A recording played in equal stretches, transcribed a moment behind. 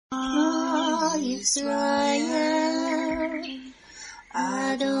Israel,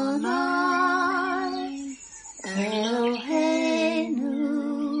 Adonai, Eloheinu,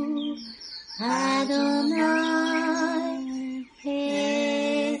 Adonai,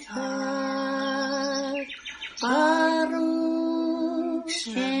 Echad, Baruch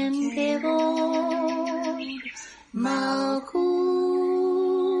Shem Kevod, Malkuto,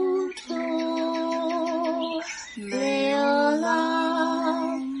 Leolam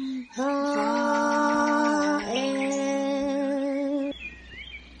Va'ed.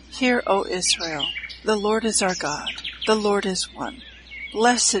 Hear, O Israel, the Lord is our God, the Lord is one.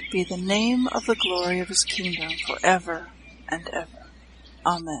 Blessed be the name of the glory of his kingdom forever and ever.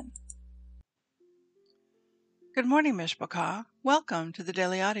 Amen. Good morning, Mishpachah. Welcome to the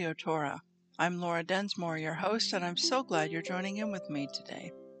Daily Audio Torah. I'm Laura Densmore, your host, and I'm so glad you're joining in with me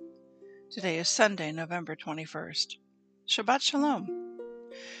today. Today is Sunday, November 21st. Shabbat Shalom.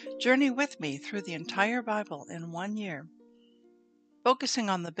 Journey with me through the entire Bible in 1 year, focusing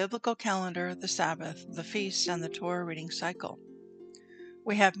on the biblical calendar, the Sabbath, the feasts, and the Torah reading cycle.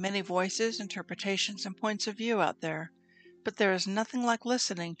 We have many voices, interpretations, and points of view out there, but there is nothing like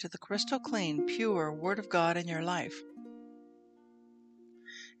listening to the crystal clean, pure Word of God in your life.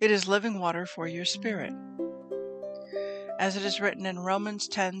 It is living water for your spirit. As it is written in Romans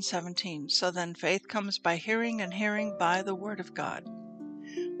 10:17, so then faith comes by hearing, and hearing by the Word of God.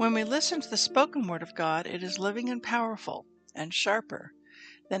 When we listen to the spoken Word of God, it is living and powerful, and sharper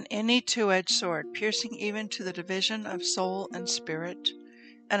than any two-edged sword, piercing even to the division of soul and spirit,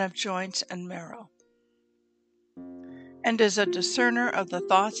 and of joints and marrow, and is a discerner of the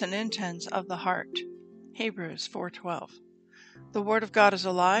thoughts and intents of the heart. Hebrews 4:12. The Word of God is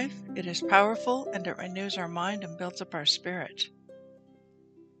alive, it is powerful, and it renews our mind and builds up our spirit.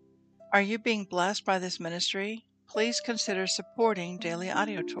 Are you being blessed by this ministry? Please consider supporting Daily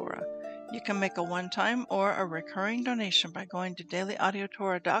Audio Torah. You can make a one-time or a recurring donation by going to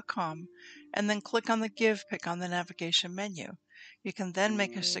dailyaudiotorah.com and then click on the Give pick on the navigation menu. You can then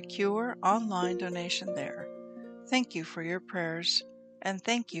make a secure online donation there. Thank you for your prayers, and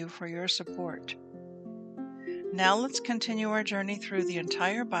thank you for your support. Now let's continue our journey through the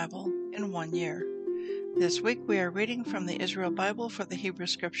entire Bible in 1 year. This week we are reading from the Israel Bible for the Hebrew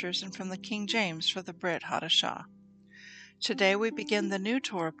Scriptures and from the King James for the Brit Hadashah. Today we begin the new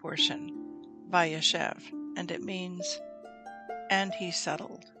Torah portion, Vayeshev, and it means, and he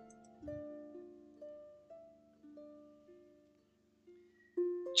settled.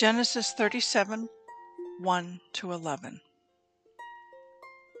 Genesis 37, 1-11.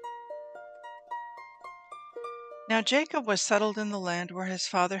 Now Jacob was settled in the land where his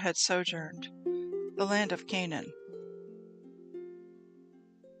father had sojourned, the land of Canaan.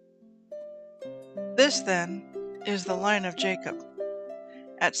 This, then, is the line of Jacob.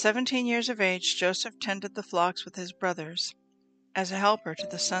 At 17 years of age, Joseph tended the flocks with his brothers, as a helper to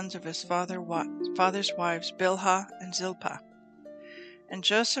the sons of his father's wives Bilhah and Zilpah. And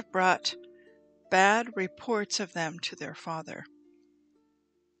Joseph brought bad reports of them to their father.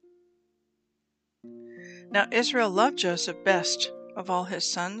 Now Israel loved Joseph best of all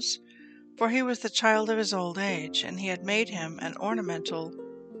his sons, for he was the child of his old age, and he had made him an ornamental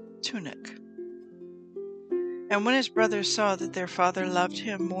tunic. And when his brothers saw that their father loved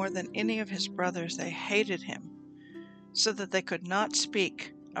him more than any of his brothers, they hated him, so that they could not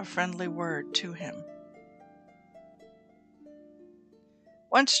speak a friendly word to him.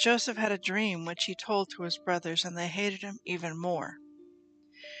 Once Joseph had a dream which he told to his brothers, and they hated him even more.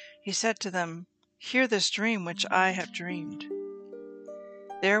 He said to them, "Hear this dream which I have dreamed.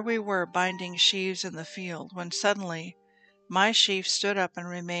 There we were binding sheaves in the field, when suddenly my sheaf stood up and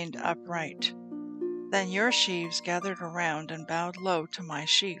remained upright. Then your sheaves gathered around and bowed low to my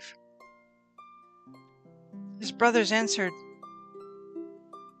sheaf." His brothers answered,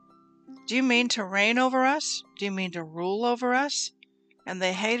 "Do you mean to reign over us? Do you mean to rule over us?" And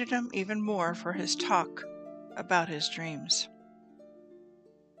they hated him even more for his talk about his dreams.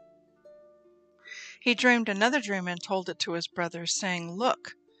 He dreamed another dream and told it to his brothers, saying,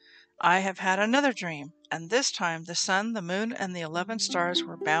 "Look, I have had another dream, and this time the sun, the moon, and the 11 stars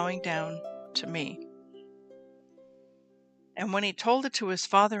were bowing down to me." And when he told it to his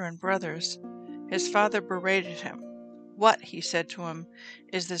father and brothers, his father berated him. "What," he said to him,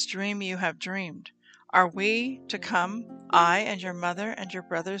 "is this dream you have dreamed? Are we to come, I and your mother and your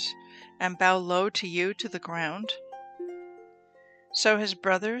brothers, and bow low to you to the ground?" So his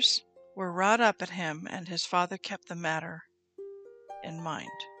brothers were wrought up at him, and his father kept the matter in mind.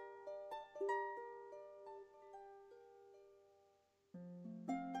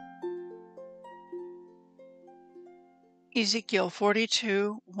 Ezekiel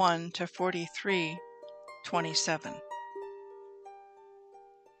 42:1 to 43:27.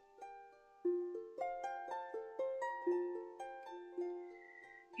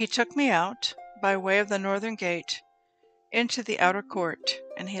 He took me out, by way of the northern gate, into the outer court,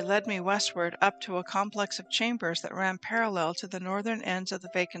 and he led me westward up to a complex of chambers that ran parallel to the northern ends of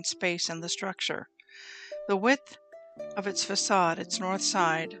the vacant space in the structure. The width of its facade, its north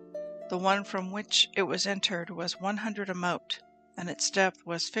side, the one from which it was entered, was 100 amot, and its depth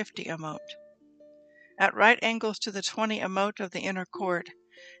was 50 amot. At right angles to the 20 amot of the inner court,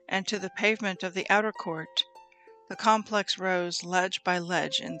 and to the pavement of the outer court, the complex rose ledge by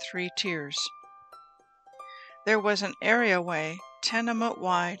ledge in 3 tiers. There was an areaway 10 amot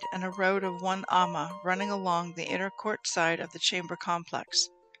wide and a road of 1 amma running along the inner court side of the chamber complex,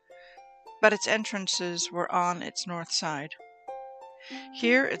 but its entrances were on its north side.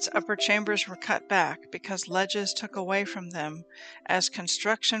 Here its upper chambers were cut back because ledges took away from them as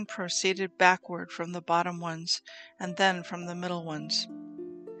construction proceeded backward from the bottom ones and then from the middle ones.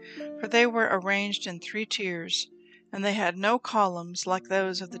 For they were arranged in 3 tiers, and they had no columns like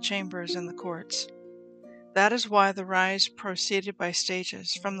those of the chambers in the courts. That is why the rise proceeded by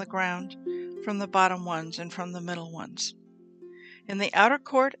stages, from the ground, from the bottom ones, and from the middle ones. In the outer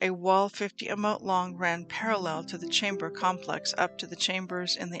court a wall 50 amot long ran parallel to the chamber complex up to the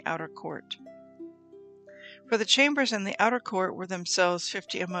chambers in the outer court. For the chambers in the outer court were themselves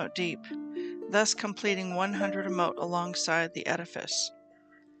 50 amot deep, thus completing 100 amot alongside the edifice.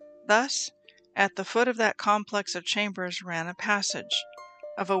 Thus, at the foot of that complex of chambers ran a passage,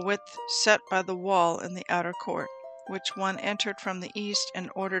 of a width set by the wall in the outer court, which one entered from the east in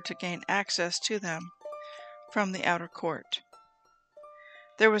order to gain access to them from the outer court.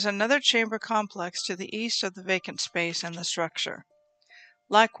 There was another chamber complex to the east of the vacant space in the structure,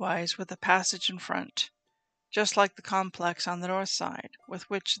 likewise with a passage in front, just like the complex on the north side, with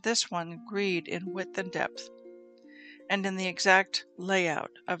which this one agreed in width and depth, and in the exact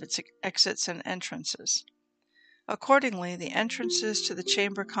layout of its exits and entrances. Accordingly, the entrances to the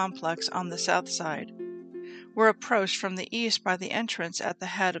chamber complex on the south side were approached from the east by the entrance at the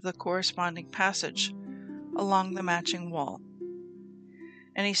head of the corresponding passage along the matching wall.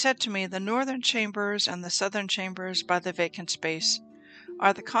 And he said to me, the northern chambers and the southern chambers by the vacant space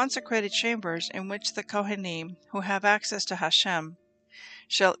are the consecrated chambers in which the Kohanim, who have access to Hashem,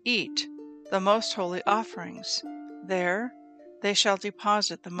 shall eat the most holy offerings. There they shall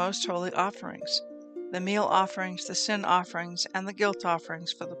deposit the most holy offerings, the meal offerings, the sin offerings, and the guilt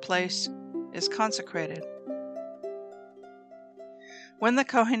offerings, for the place is consecrated. When the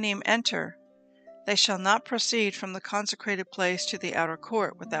Kohanim enter, they shall not proceed from the consecrated place to the outer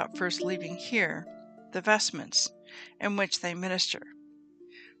court without first leaving here the vestments in which they minister.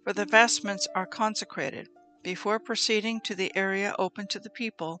 For the vestments are consecrated. Before proceeding to the area open to the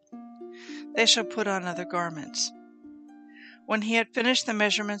people, they shall put on other garments. When he had finished the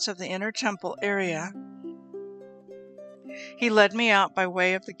measurements of the inner temple area, he led me out by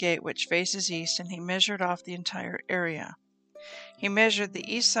way of the gate which faces east, and he measured off the entire area. He measured the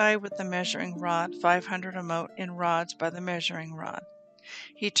east side with the measuring rod, 500 amot in rods by the measuring rod.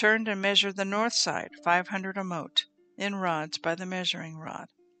 He turned and measured the north side, 500 amot in rods by the measuring rod.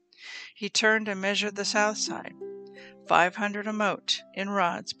 He turned and measured the south side, 500 amot in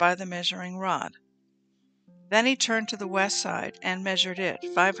rods by the measuring rod. Then he turned to the west side and measured it,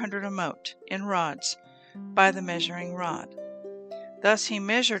 500 amot in rods by the measuring rod. Thus he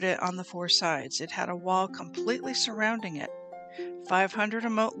measured it on the 4 sides. It had a wall completely surrounding it, 500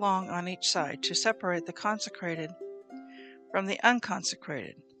 amot long on each side, to separate the consecrated from the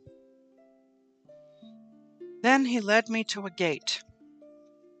unconsecrated. Then he led me to a gate,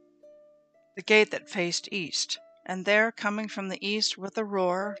 the gate that faced east, and there, coming from the east with a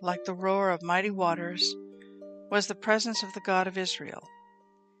roar like the roar of mighty waters, was the presence of the God of Israel,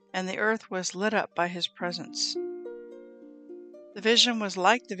 and the earth was lit up by his presence. The vision was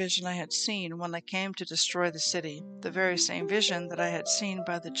like the vision I had seen when I came to destroy the city, the very same vision that I had seen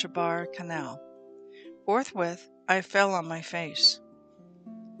by the Chebar Canal. Forthwith I fell on my face.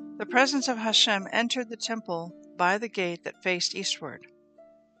 The presence of Hashem entered the temple by the gate that faced eastward.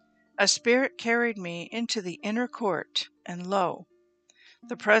 A spirit carried me into the inner court, and lo,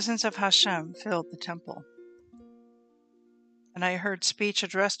 the presence of Hashem filled the temple. And I heard speech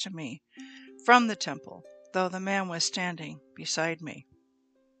addressed to me from the temple, though the man was standing beside me.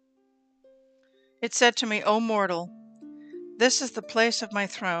 It said to me, O mortal, this is the place of my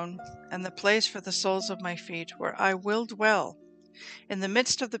throne, and the place for the soles of my feet, where I will dwell, in the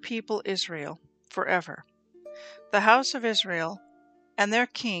midst of the people Israel, forever. The house of Israel And their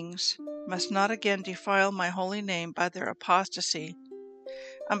kings must not again defile my holy name by their apostasy,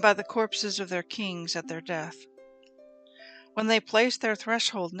 and by the corpses of their kings at their death. When they place their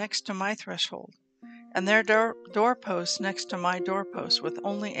threshold next to my threshold, and their doorposts next to my doorposts, with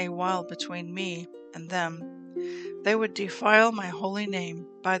only a while between me and them, they would defile my holy name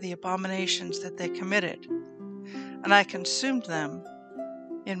by the abominations that they committed, and I consumed them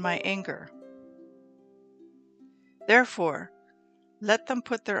in my anger. Therefore, let them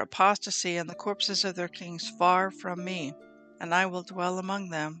put their apostasy and the corpses of their kings far from me, and I will dwell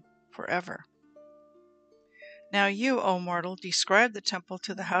among them forever. Now you, O mortal, describe the temple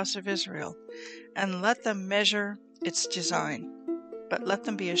to the house of Israel, and let them measure its design, but let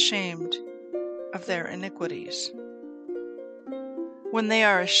them be ashamed of their iniquities. When they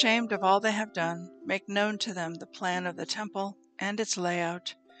are ashamed of all they have done, make known to them the plan of the temple and its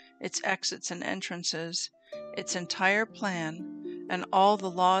layout, its exits and entrances, its entire plan, and all the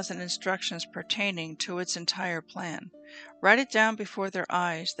laws and instructions pertaining to its entire plan. Write it down before their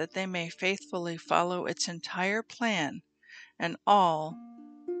eyes, that they may faithfully follow its entire plan and all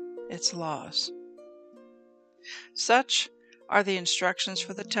its laws. Such are the instructions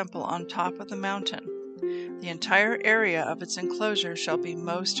for the temple on top of the mountain. The entire area of its enclosure shall be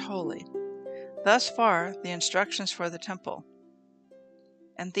most holy. Thus far the instructions for the temple.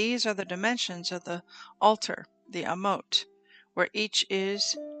 And these are the dimensions of the altar, the amot, where each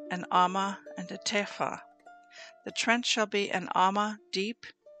is an amma and a tepha. The trench shall be an amma deep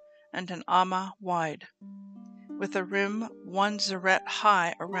and an amma wide, with a rim 1 zeret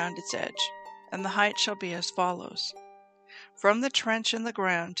high around its edge, and the height shall be as follows. From the trench in the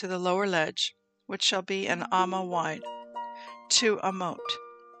ground to the lower ledge, which shall be an amma wide, 2 amot.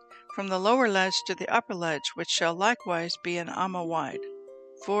 From the lower ledge to the upper ledge, which shall likewise be an amma wide,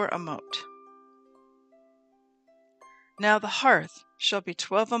 4 amot. Now the hearth shall be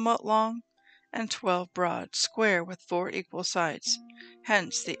 12 amot long and 12 broad, square with 4 equal sides.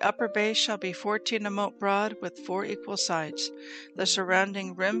 Hence the upper base shall be 14 amot broad with 4 equal sides. The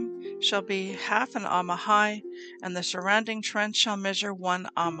surrounding rim shall be half an amma high, and the surrounding trench shall measure 1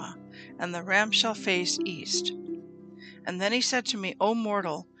 amma, and the ram shall face east. And then he said to me, O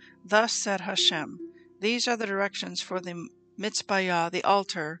mortal, thus said Hashem, these are the directions for the Mitzbayah, the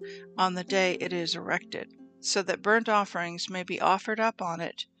altar, on the day it is erected, so that burnt offerings may be offered up on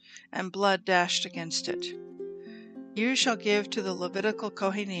it, and blood dashed against it. You shall give to the Levitical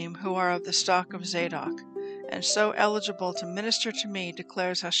Kohanim, who are of the stock of Zadok, and so eligible to minister to me,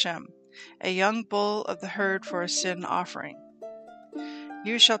 declares Hashem, a young bull of the herd for a sin offering.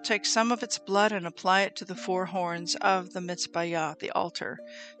 You shall take some of its blood and apply it to the 4 horns of the Mitzbayah, the altar,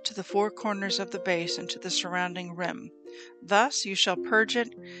 to the 4 corners of the base, and to the surrounding rim. Thus you shall purge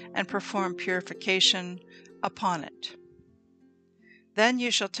it and perform purification upon it. Then you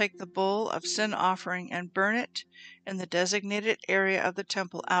shall take the bull of sin offering and burn it in the designated area of the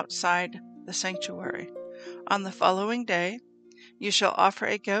temple outside the sanctuary. On the following day you shall offer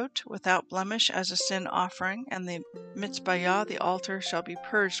a goat without blemish as a sin offering, and the Mitzbayah, the altar, shall be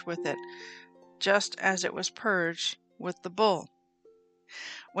purged with it, just as it was purged with the bull.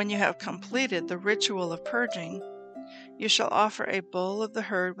 When you have completed the ritual of purging, you shall offer a bull of the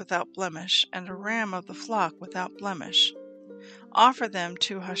herd without blemish, and a ram of the flock without blemish. Offer them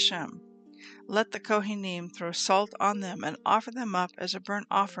to Hashem. Let the Kohanim throw salt on them, and offer them up as a burnt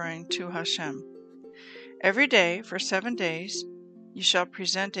offering to Hashem. Every day for 7 days you shall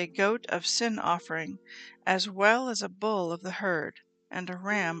present a goat of sin offering, as well as a bull of the herd, and a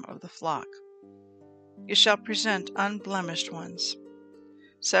ram of the flock. You shall present unblemished ones.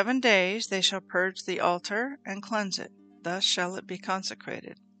 7 days they shall purge the altar and cleanse it, thus shall it be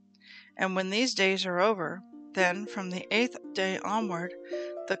consecrated. And when these days are over, then from the 8th day onward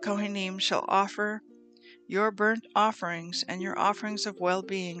the Kohanim shall offer your burnt offerings and your offerings of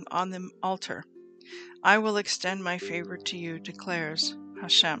well-being on the altar. I will extend my favor to you, declares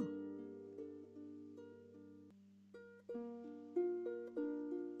Hashem.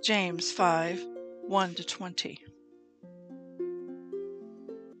 James 5, 1-20.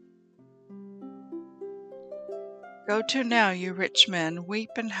 Go to now, you rich men,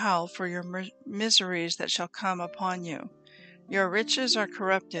 weep and howl for your miseries that shall come upon you. Your riches are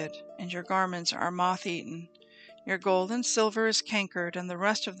corrupted, and your garments are moth-eaten. Your gold and silver is cankered, and the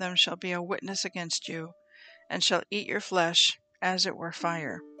rest of them shall be a witness against you, and shall eat your flesh as it were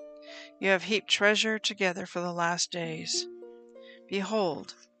fire. You have heaped treasure together for the last days.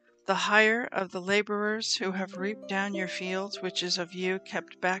 Behold, the hire of the laborers who have reaped down your fields, which is of you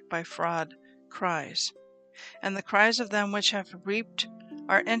kept back by fraud, cries. And the cries of them which have reaped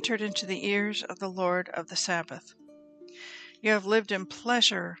are entered into the ears of the Lord of the Sabbath. You have lived in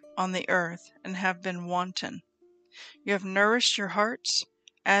pleasure on the earth and have been wanton. You have nourished your hearts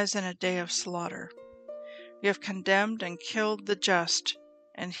as in a day of slaughter. You have condemned and killed the just,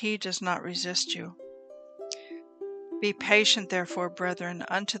 and he does not resist you. Be patient, therefore, brethren,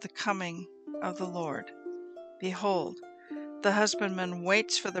 unto the coming of the Lord. Behold, the husbandman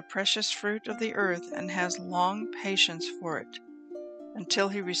waits for the precious fruit of the earth and has long patience for it, until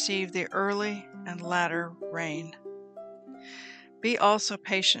he receive the early and latter rain. Be also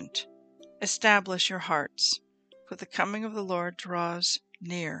patient. Establish your hearts, for the coming of the Lord draws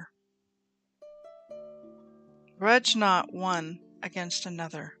near. Grudge not one against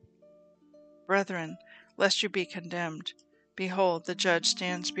another. Brethren, lest you be condemned, behold, the judge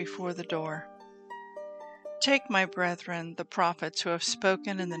stands before the door. Take, my brethren, the prophets who have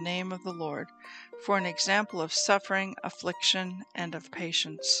spoken in the name of the Lord, for an example of suffering, affliction, and of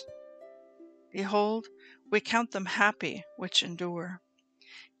patience. Behold, we count them happy which endure.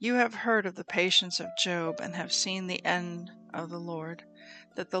 You have heard of the patience of Job, and have seen the end of the Lord,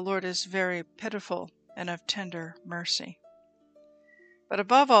 that the Lord is very pitiful and of tender mercy. But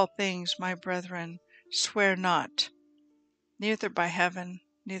above all things, my brethren, swear not, neither by heaven,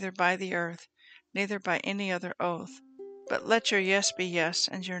 neither by the earth, neither by any other oath, but let your yes be yes,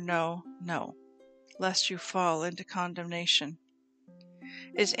 and your no, no, lest you fall into condemnation.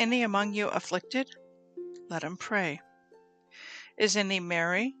 Is any among you afflicted? Let him pray. Is any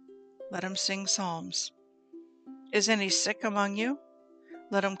merry? Let him sing psalms. Is any sick among you?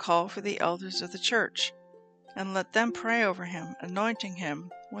 Let him call for the elders of the church, and let them pray over him, anointing him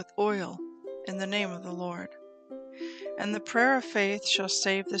with oil in the name of the Lord. And the prayer of faith shall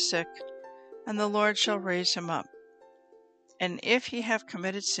save the sick, and the Lord shall raise him up. And if he have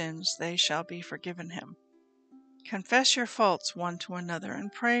committed sins, they shall be forgiven him. Confess your faults one to another,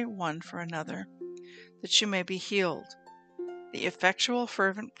 and pray one for another, that you may be healed. The effectual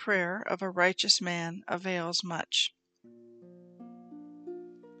fervent prayer of a righteous man avails much.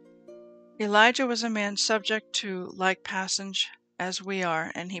 Elijah was a man subject to like passage as we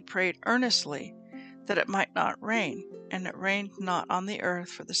are, and he prayed earnestly that it might not rain, and it rained not on the earth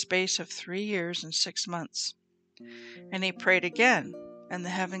for the space of 3 years and 6 months. And he prayed again, and the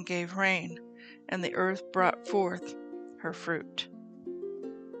heaven gave rain, and the earth brought forth her fruit.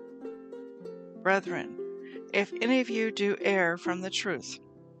 Brethren, if any of you do err from the truth,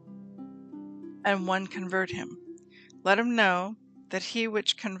 and one convert him, let him know that he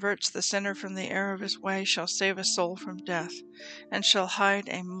which converts the sinner from the error of his way shall save a soul from death, and shall hide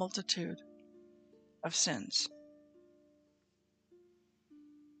a multitude of sins.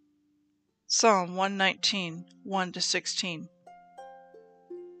 Psalm 119, 1-16.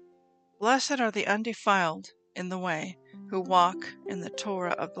 Blessed are the undefiled in the way, who walk in the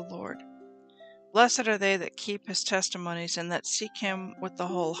Torah of the Lord. Blessed are they that keep his testimonies, and that seek him with the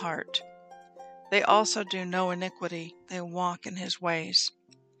whole heart. They also do no iniquity, they walk in his ways.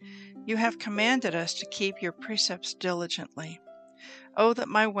 You have commanded us to keep your precepts diligently. Oh, that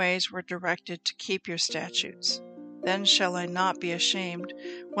my ways were directed to keep your statutes. Then shall I not be ashamed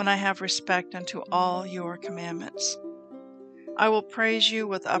when I have respect unto all your commandments. I will praise you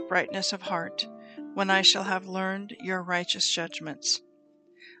with uprightness of heart, when I shall have learned your righteous judgments.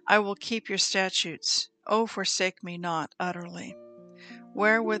 I will keep your statutes. O forsake me not utterly.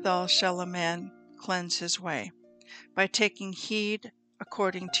 Wherewithal shall a man cleanse his way? By taking heed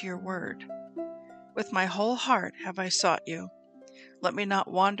according to your word. With my whole heart have I sought you. Let me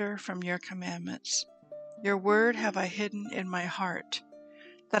not wander from your commandments. Your word have I hidden in my heart,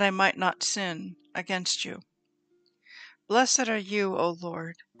 that I might not sin against you. Blessed are you, O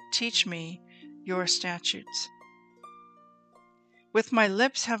Lord. Teach me your statutes. With my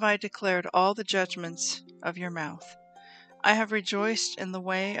lips have I declared all the judgments of your mouth. I have rejoiced in the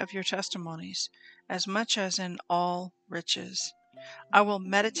way of your testimonies, as much as in all riches. I will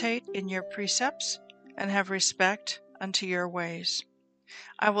meditate in your precepts, and have respect unto your ways.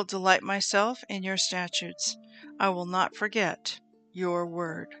 I will delight myself in your statutes. I will not forget your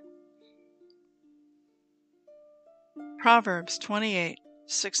word. Proverbs 28,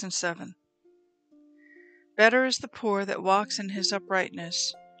 6-7. Better is the poor that walks in his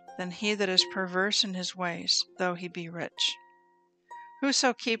uprightness, than he that is perverse in his ways, though he be rich.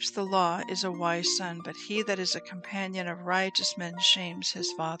 Whoso keeps the law is a wise son, but he that is a companion of righteous men shames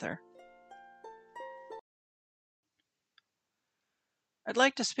his father. I'd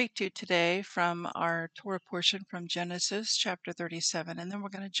like to speak to you today from our Torah portion from Genesis chapter 37, and then we're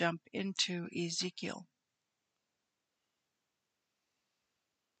going to jump into Ezekiel.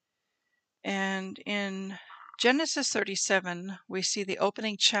 And in Genesis 37, we see the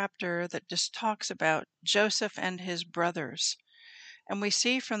opening chapter that just talks about Joseph and his brothers. And we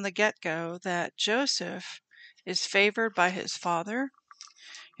see from the get-go that Joseph is favored by his father.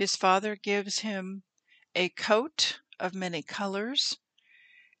 His father gives him a coat of many colors.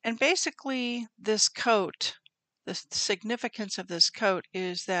 And basically, this coat, the significance of this coat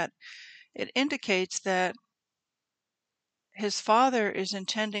is that it indicates that his father is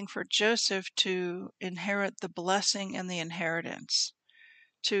intending for Joseph to inherit the blessing and the inheritance,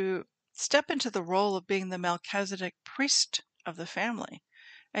 to step into the role of being the Melchizedek priest of the family.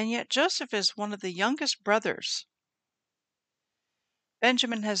 And yet Joseph is one of the youngest brothers.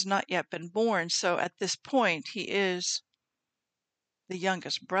 Benjamin has not yet been born, so at this point he is the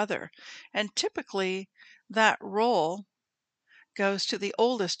youngest brother. And typically that role goes to the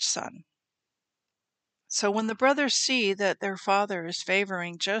oldest son. So when the brothers see that their father is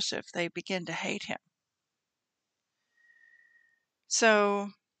favoring Joseph, they begin to hate him.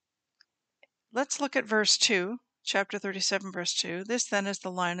 So let's look at verse 2, chapter 37, verse 2. This then is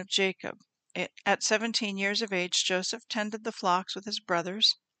the line of Jacob. At 17 years of age, Joseph tended the flocks with his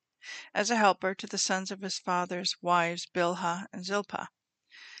brothers as a helper to the sons of his father's wives, Bilhah and Zilpah.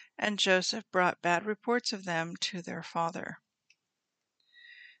 And Joseph brought bad reports of them to their father.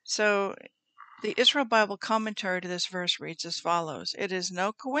 So the Israel Bible commentary to this verse reads as follows. It is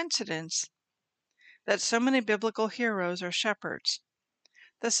no coincidence that so many biblical heroes are shepherds.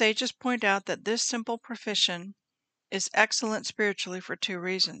 The sages point out that this simple profession is excellent spiritually for two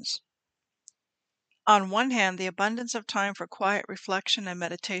reasons. On one hand, the abundance of time for quiet reflection and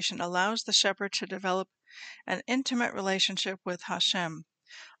meditation allows the shepherd to develop an intimate relationship with Hashem.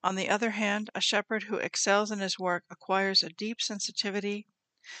 On the other hand, a shepherd who excels in his work acquires a deep sensitivity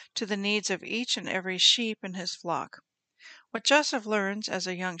to the needs of each and every sheep in his flock. What Joseph learns as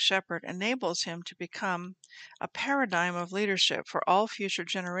a young shepherd enables him to become a paradigm of leadership for all future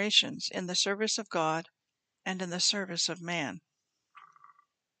generations in the service of God and in the service of man.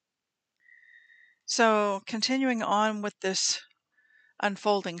 So, continuing on with this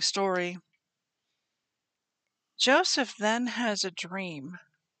unfolding story, Joseph then has a dream,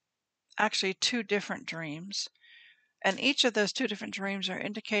 actually two different dreams, and each of those two different dreams are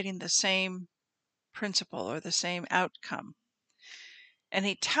indicating the same principle or the same outcome. And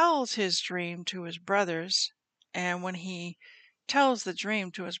he tells his dream to his brothers, and when he tells the dream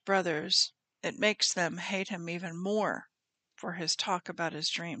to his brothers, it makes them hate him even more for his talk about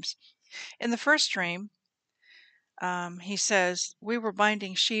his dreams. In the first dream, he says, "We were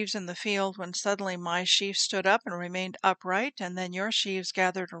binding sheaves in the field when suddenly my sheaf stood up and remained upright, and then your sheaves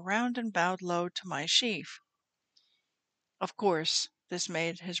gathered around and bowed low to my sheaf." Of course, this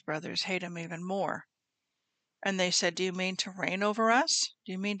made his brothers hate him even more. And they said, "Do you mean to reign over us?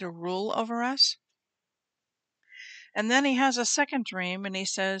 Do you mean to rule over us?" And then he has a second dream, and he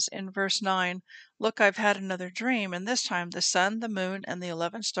says in verse 9, "Look, I've had another dream, and this time the sun, the moon, and the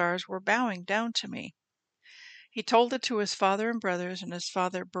 11 stars were bowing down to me." He told it to his father and brothers, and his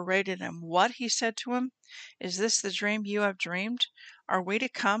father berated him. "What?" he said to him. "Is this the dream you have dreamed? Are we to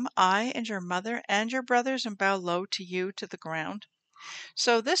come, I and your mother and your brothers, and bow low to you to the ground?"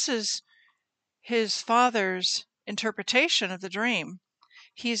 So this is his father's interpretation of the dream.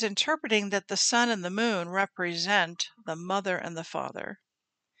 He's interpreting that the sun and the moon represent the mother and the father,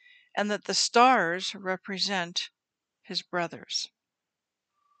 and that the stars represent his brothers.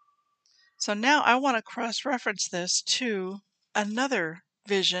 So now I want to cross-reference this to another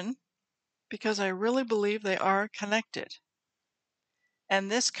vision because I really believe they are connected. And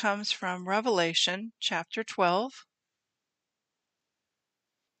this comes from Revelation chapter 12.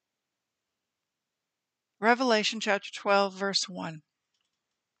 Revelation chapter 12, verse 1.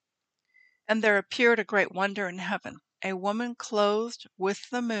 "And there appeared a great wonder in heaven, a woman clothed with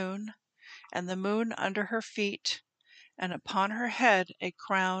the moon, and the moon under her feet, and upon her head a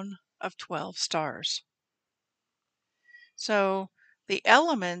crown of 12 stars." So the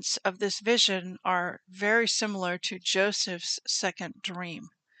elements of this vision are very similar to Joseph's second dream.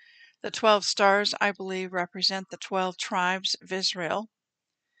 The 12 stars, I believe, represent the 12 tribes of Israel.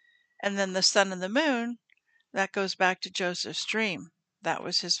 And then the sun and the moon, that goes back to Joseph's dream. That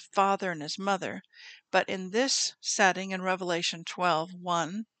was his father and his mother. But in this setting in Revelation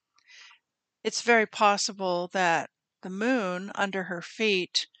 12:1, it's very possible that the moon under her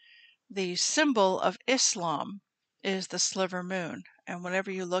feet, the symbol of Islam, is the sliver moon. And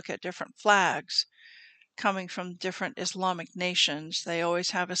whenever you look at different flags coming from different Islamic nations, they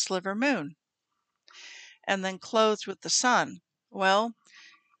always have a sliver moon. And then clothed with the sun. Well,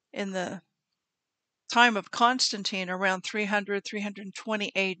 in the time of Constantine, around 300,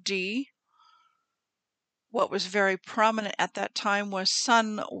 320 AD, what was very prominent at that time was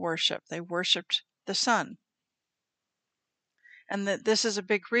sun worship. They worshiped the sun. And that this is a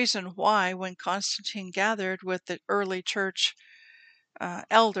big reason why when Constantine gathered with the early church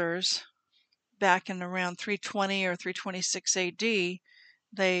elders back in around 320 or 326 AD,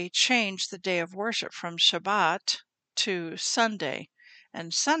 they changed the day of worship from Shabbat to Sunday.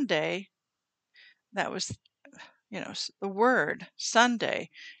 And Sunday, that was, the word Sunday,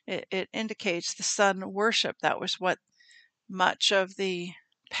 it indicates the sun worship. That was what much of the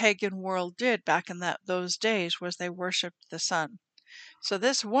pagan world did back in those days, was they worshiped the sun. So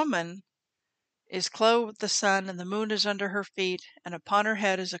this woman is clothed with the sun, and the moon is under her feet, and upon her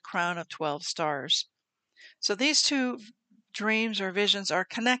head is a crown of 12 stars. So these two dreams or visions are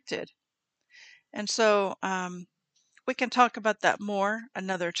connected. And so we can talk about that more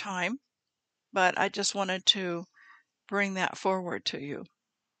another time, but I just wanted to bring that forward to you.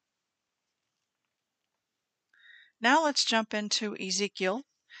 Now let's jump into Ezekiel,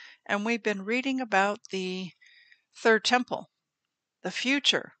 and we've been reading about the third temple, the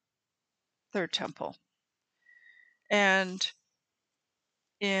future third temple. And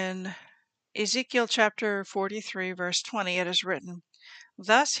in Ezekiel chapter 43, verse 20, it is written,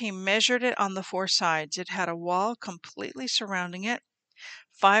 "Thus he measured it on the four sides. It had a wall completely surrounding it,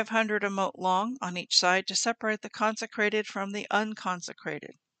 500 mote long on each side, to separate the consecrated from the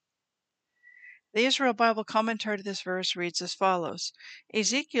unconsecrated." The Israel Bible commentary to this verse reads as follows: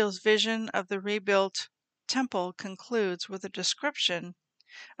 Ezekiel's vision of the rebuilt temple concludes with a description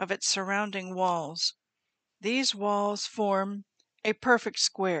of its surrounding walls. These walls form a perfect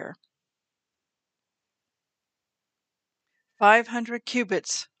square, 500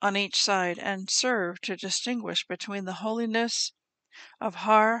 cubits on each side, and serve to distinguish between the holiness of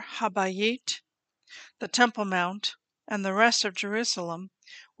Har Habayit, the Temple Mount, and the rest of Jerusalem,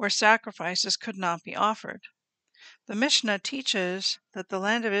 where sacrifices could not be offered. The Mishnah teaches that the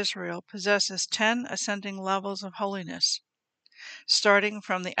land of Israel possesses 10 ascending levels of holiness, starting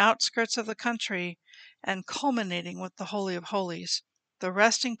from the outskirts of the country and culminating with the Holy of Holies, the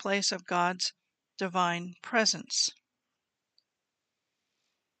resting place of God's divine presence.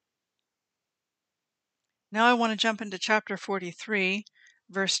 Now I want to jump into chapter 43,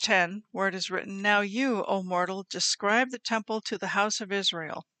 verse 10, where it is written, "Now you, O mortal, describe the temple to the house of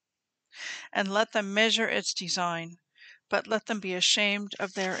Israel, and let them measure its design, but let them be ashamed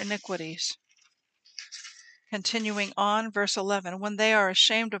of their iniquities." Continuing on, verse 11, "When they are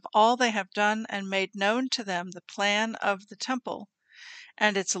ashamed of all they have done and made known to them the plan of the temple,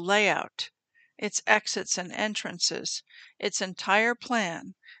 and its layout, its exits and entrances, its entire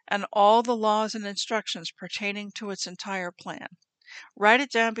plan, and all the laws and instructions pertaining to its entire plan. Write it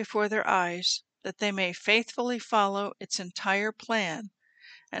down before their eyes, that they may faithfully follow its entire plan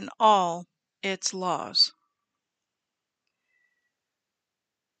and all its laws."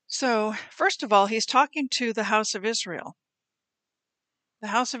 So, first of all, he's talking to the house of Israel. The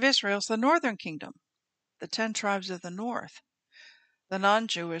house of Israel is the northern kingdom, the 10 tribes of the north, the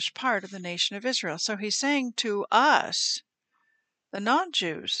non-Jewish part of the nation of Israel. So he's saying to us, the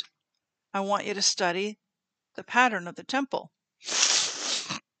non-Jews, I want you to study the pattern of the temple.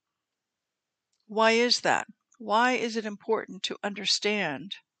 Why is that? Why is it important to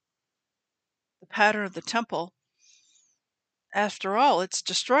understand the pattern of the temple? After all, it's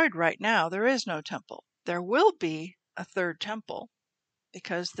destroyed right now. There is no temple. There will be a third temple,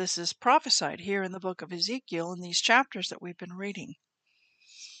 because this is prophesied here in the book of Ezekiel in these chapters that we've been reading.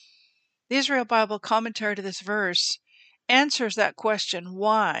 The Israel Bible commentary to this verse answers that question: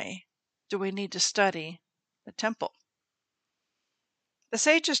 why do we need to study the temple? The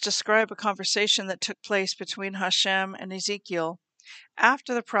sages describe a conversation that took place between Hashem and Ezekiel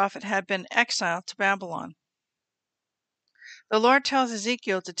after the prophet had been exiled to Babylon. The Lord tells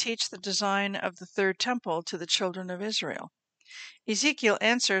Ezekiel to teach the design of the third temple to the children of Israel. Ezekiel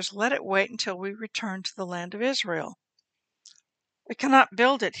answers, "Let it wait until we return to the land of Israel. We cannot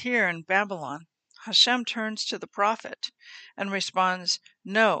build it here in Babylon." Hashem turns to the prophet and responds,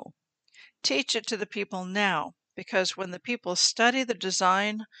 "No, teach it to the people now, because when the people study the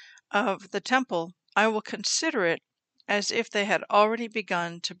design of the temple, I will consider it as if they had already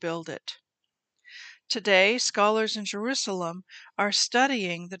begun to build it." Today, scholars in Jerusalem are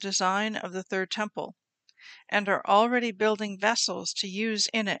studying the design of the third temple and are already building vessels to use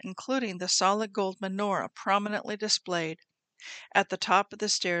in it, including the solid gold menorah prominently displayed at the top of the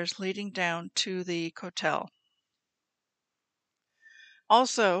stairs leading down to the Kotel.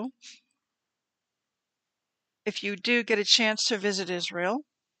 Also, if you do get a chance to visit Israel,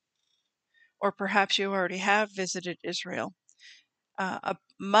 or perhaps you already have visited Israel, A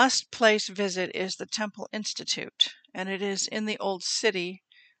must-place visit is the Temple Institute, and it is in the Old City,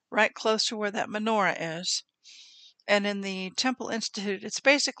 right close to where that menorah is. And in the Temple Institute, it's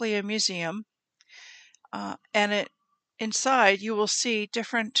basically a museum, and inside you will see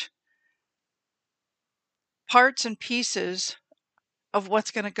different parts and pieces of what's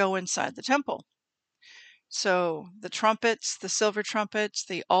going to go inside the temple. So the trumpets, the silver trumpets,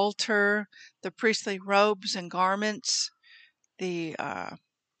 the altar, the priestly robes and garments, the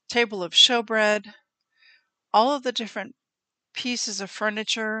table of showbread, all of the different pieces of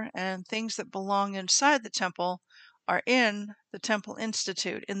furniture and things that belong inside the temple are in the Temple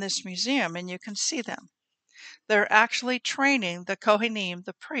Institute in this museum, and you can see them. They're actually training the Kohanim,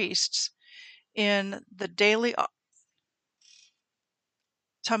 the priests, in the daily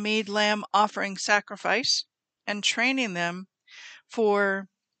Tamid lamb offering sacrifice and training them for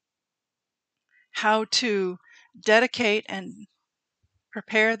how to dedicate and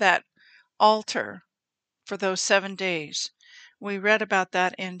prepare that altar for those 7 days. We read about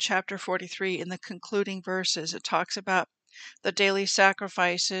that in chapter 43 in the concluding verses. It talks about the daily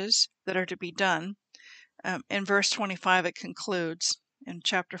sacrifices that are to be done. In verse 25 it concludes in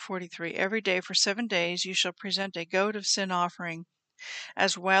chapter 43, every day for 7 days you shall present a goat of sin offering,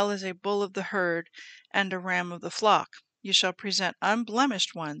 as well as a bull of the herd and a ram of the flock. You shall present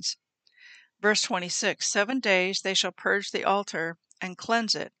unblemished ones. Verse 26, 7 days they shall purge the altar and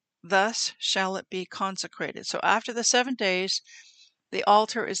cleanse it. Thus shall it be consecrated. So after the 7 days, the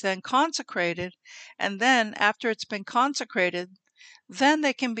altar is then consecrated, and then after it's been consecrated, then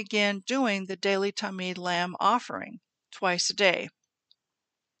they can begin doing the daily Tamid lamb offering twice a day.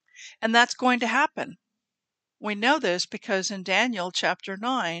 And that's going to happen. We know this because in Daniel chapter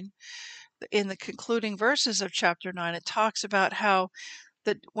 9, in the concluding verses of chapter 9, it talks about how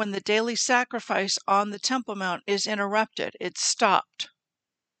when the daily sacrifice on the Temple Mount is interrupted, it's stopped.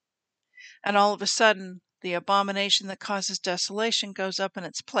 And all of a sudden, the abomination that causes desolation goes up in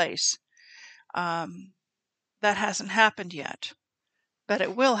its place. That hasn't happened yet, but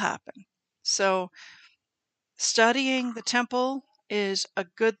it will happen. So studying the temple is a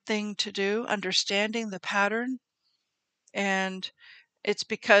good thing to do, understanding the pattern, and it's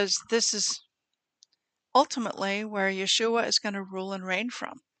because this is ultimately where Yeshua is going to rule and reign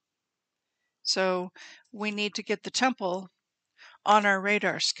from. So we need to get the temple on our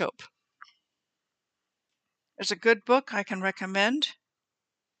radar scope. There's a good book I can recommend,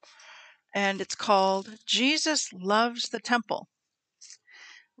 and it's called Jesus Loves the Temple,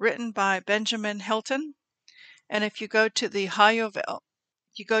 written by Benjamin Hilton. And if you go to the Hayovel,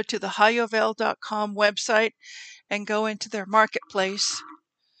 Hayovel.com website and go into their marketplace,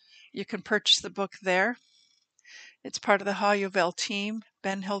 you can purchase the book there. It's part of the Hayovel team.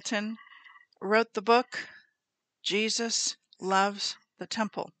 Ben Hilton wrote the book, Jesus Loves the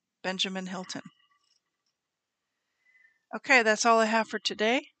Temple, Benjamin Hilton. Okay, that's all I have for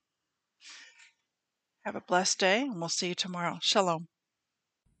today. Have a blessed day, and we'll see you tomorrow. Shalom.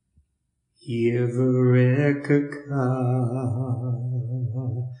 Yevrekka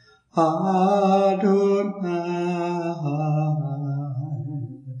Adonai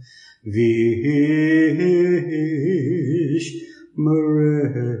Vish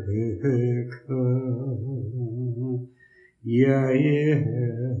Mereka Yair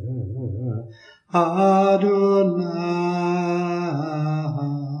Adonai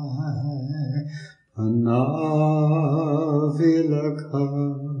Panavilaka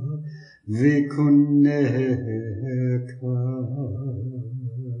Vikuneka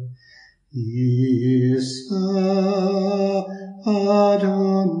Isa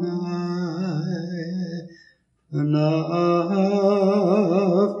Adonai Panav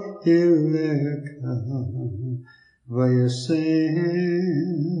Ileka Vayasem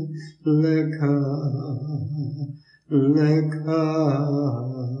Leka Leka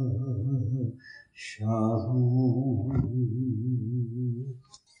Shalom.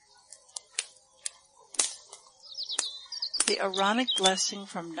 The Aaronic blessing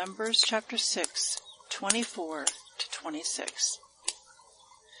from Numbers chapter 6, 24 to 26.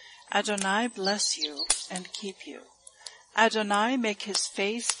 Adonai bless you and keep you. Adonai make his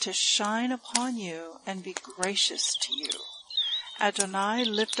face to shine upon you and be gracious to you. Adonai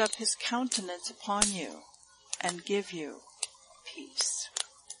lift up his countenance upon you and give you peace.